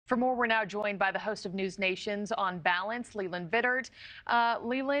For more, we're now joined by the host of NewsNation's On Balance, Leland Vittert.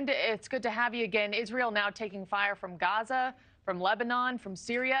 Leland, it's good to have you again. Israel now taking fire from Gaza, from Lebanon, from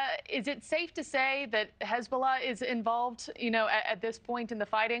Syria. Is it safe to say that Hezbollah is involved, at this point in the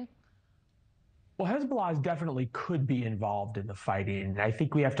fighting? Well, Hezbollah definitely could be involved in the fighting. And I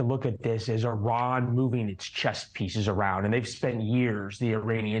think we have to look at this as Iran moving its chess pieces around. And they've spent years, the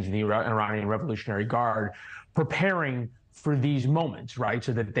Iranians and the Iranian Revolutionary Guard, preparing for these moments, right?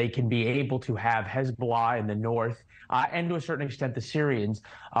 So that they can be able to have Hezbollah in the north and to a certain extent the Syrians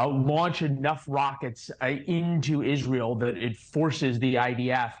launch enough rockets into Israel that it forces the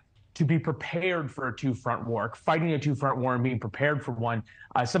IDF to be prepared for a two-front war. Fighting a two-front war and being prepared for one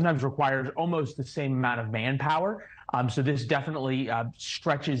sometimes requires almost the same amount of manpower. So this definitely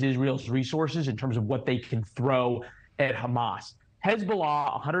stretches Israel's resources in terms of what they can throw at Hamas.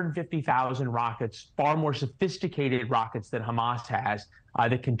 Hezbollah, 150,000 rockets, far more sophisticated rockets than Hamas has,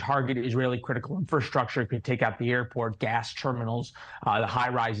 that can target Israeli critical infrastructure, could take out the airport, gas terminals, the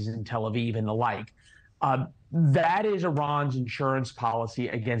high-rises in Tel Aviv, and the like. That is Iran's insurance policy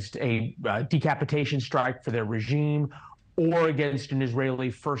against a decapitation strike for their regime or against an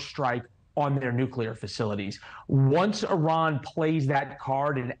Israeli first strike on their nuclear facilities. Once Iran plays that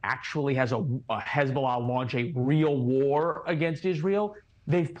card and actually has a Hezbollah launch a real war against Israel,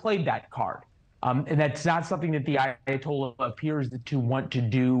 they've played that card. And that's not something that the Ayatollah appears to want to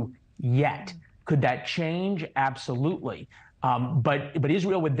do yet. Could that change? Absolutely. But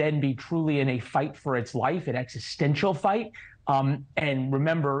Israel would then be truly in a fight for its life, an existential fight. And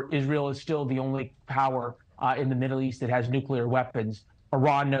remember, Israel is still the only power in the Middle East that has nuclear weapons.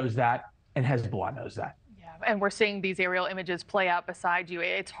 Iran knows that, and Hezbollah knows that. Yeah, and we're seeing these aerial images play out beside you.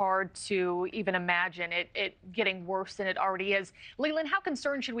 It's hard to even imagine it getting worse than it already is. Leland, how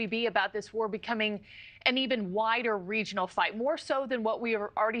concerned should we be about this war becoming an even wider regional fight, more so than what we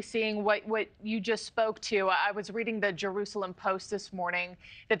are already seeing, what you just spoke to? I was reading the Jerusalem Post this morning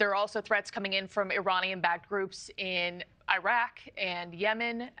that there are also threats coming in from Iranian-backed groups in Iraq and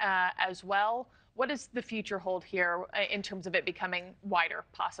Yemen as well. What does the future hold here in terms of it becoming wider,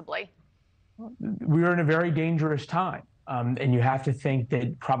 possibly? We're in a very dangerous time. And you have to think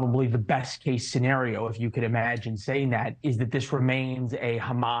that probably the best case scenario, if you could imagine saying that, is that this remains a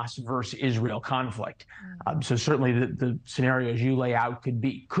Hamas versus Israel conflict. So certainly the scenarios you lay out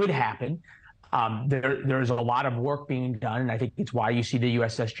could happen. There's a lot of work being done, and I think it's why you see the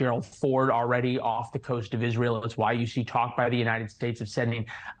USS Gerald Ford already off the coast of Israel. It's why you see talk by the United States of sending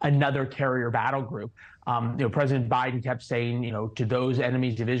another carrier battle group. President Biden kept saying, to those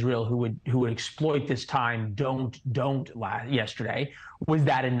enemies of Israel who would exploit this time, don't yesterday. Was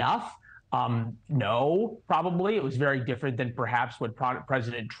that enough? No, probably. It was very different than perhaps what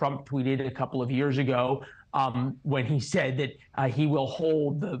President Trump tweeted a couple of years ago, when he said that he will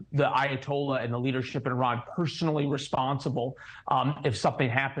hold the Ayatollah and the leadership in Iran personally responsible if something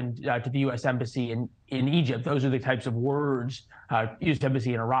happened to the U.S. Embassy in Egypt. Those are the types of words, U.S.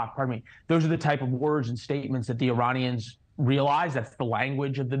 Embassy in Iraq, pardon me. Those are the type of words and statements that the Iranians realize. That's the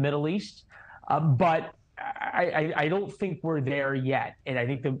language of the Middle East. But I don't think we're there yet. And I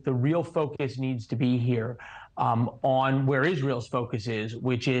think the real focus needs to be here on where Israel's focus is,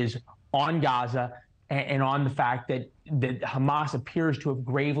 which is on Gaza and on the fact that Hamas appears to have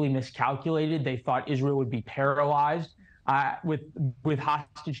gravely miscalculated. They thought Israel would be paralyzed with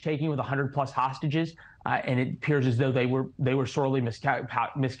hostage taking, with 100+ hostages, and it appears as though they were sorely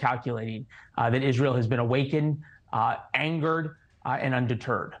miscalculating. That Israel has been awakened, angered, and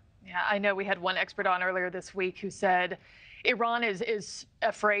undeterred. Yeah, I know we had one expert on earlier this week who said Iran is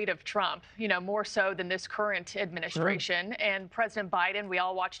afraid of Trump, more so than this current administration. Sure. And President Biden, we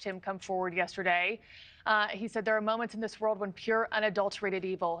all watched him come forward yesterday. He said there are moments in this world when pure, unadulterated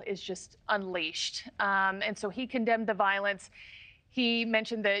evil is just unleashed. And so he condemned the violence. He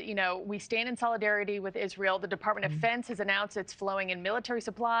mentioned that, we stand in solidarity with Israel. The Department of Defense has announced it's flowing in military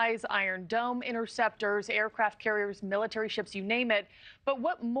supplies, Iron Dome interceptors, aircraft carriers, military ships, you name it. But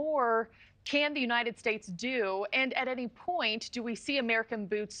what more can the United States do? And at any point, do we see American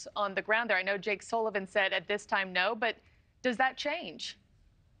boots on the ground there? I know Jake Sullivan said at this time no, but does that change?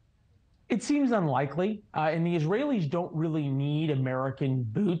 It seems unlikely, and the Israelis don't really need American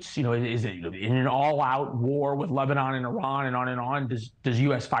boots. Is it in an all-out war with Lebanon and Iran and on? Does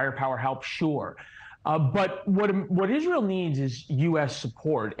U.S. firepower help? Sure. But what Israel needs is U.S.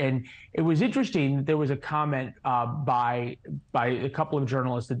 support. And it was interesting. There was a comment by a couple of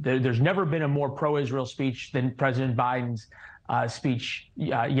journalists that there's never been a more pro-Israel speech than President Biden's speech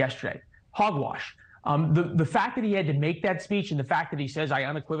yesterday. Hogwash. The fact that he had to make that speech and the fact that he says, I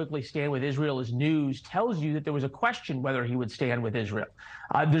unequivocally stand with Israel as news tells you that there was a question whether he would stand with Israel.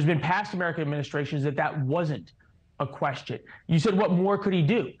 There's been past American administrations that wasn't a question. You said, what more could he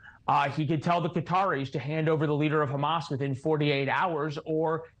do? He could tell the Qataris to hand over the leader of Hamas within 48 hours,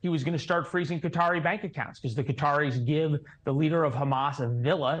 or he was going to start freezing Qatari bank accounts because the Qataris give the leader of Hamas a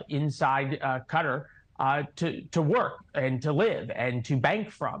villa inside Qatar to work and to live and to bank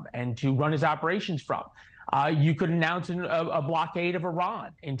from and to run his operations from. You could announce a blockade of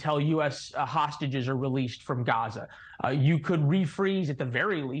Iran until U.S. Hostages are released from Gaza. You could refreeze, at the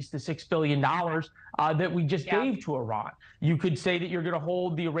very least, the $6 billion that we just gave to Iran. You could say that you're going to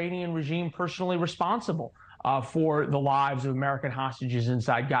hold the Iranian regime personally responsible for the lives of American hostages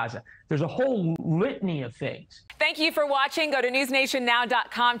inside Gaza. There's a whole litany of things. Thank you for watching. Go to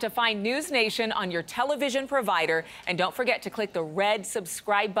newsnationnow.com to find NewsNation on your television provider. And don't forget to click the red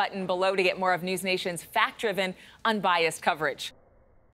subscribe button below to get more of NewsNation's fact-driven, unbiased coverage.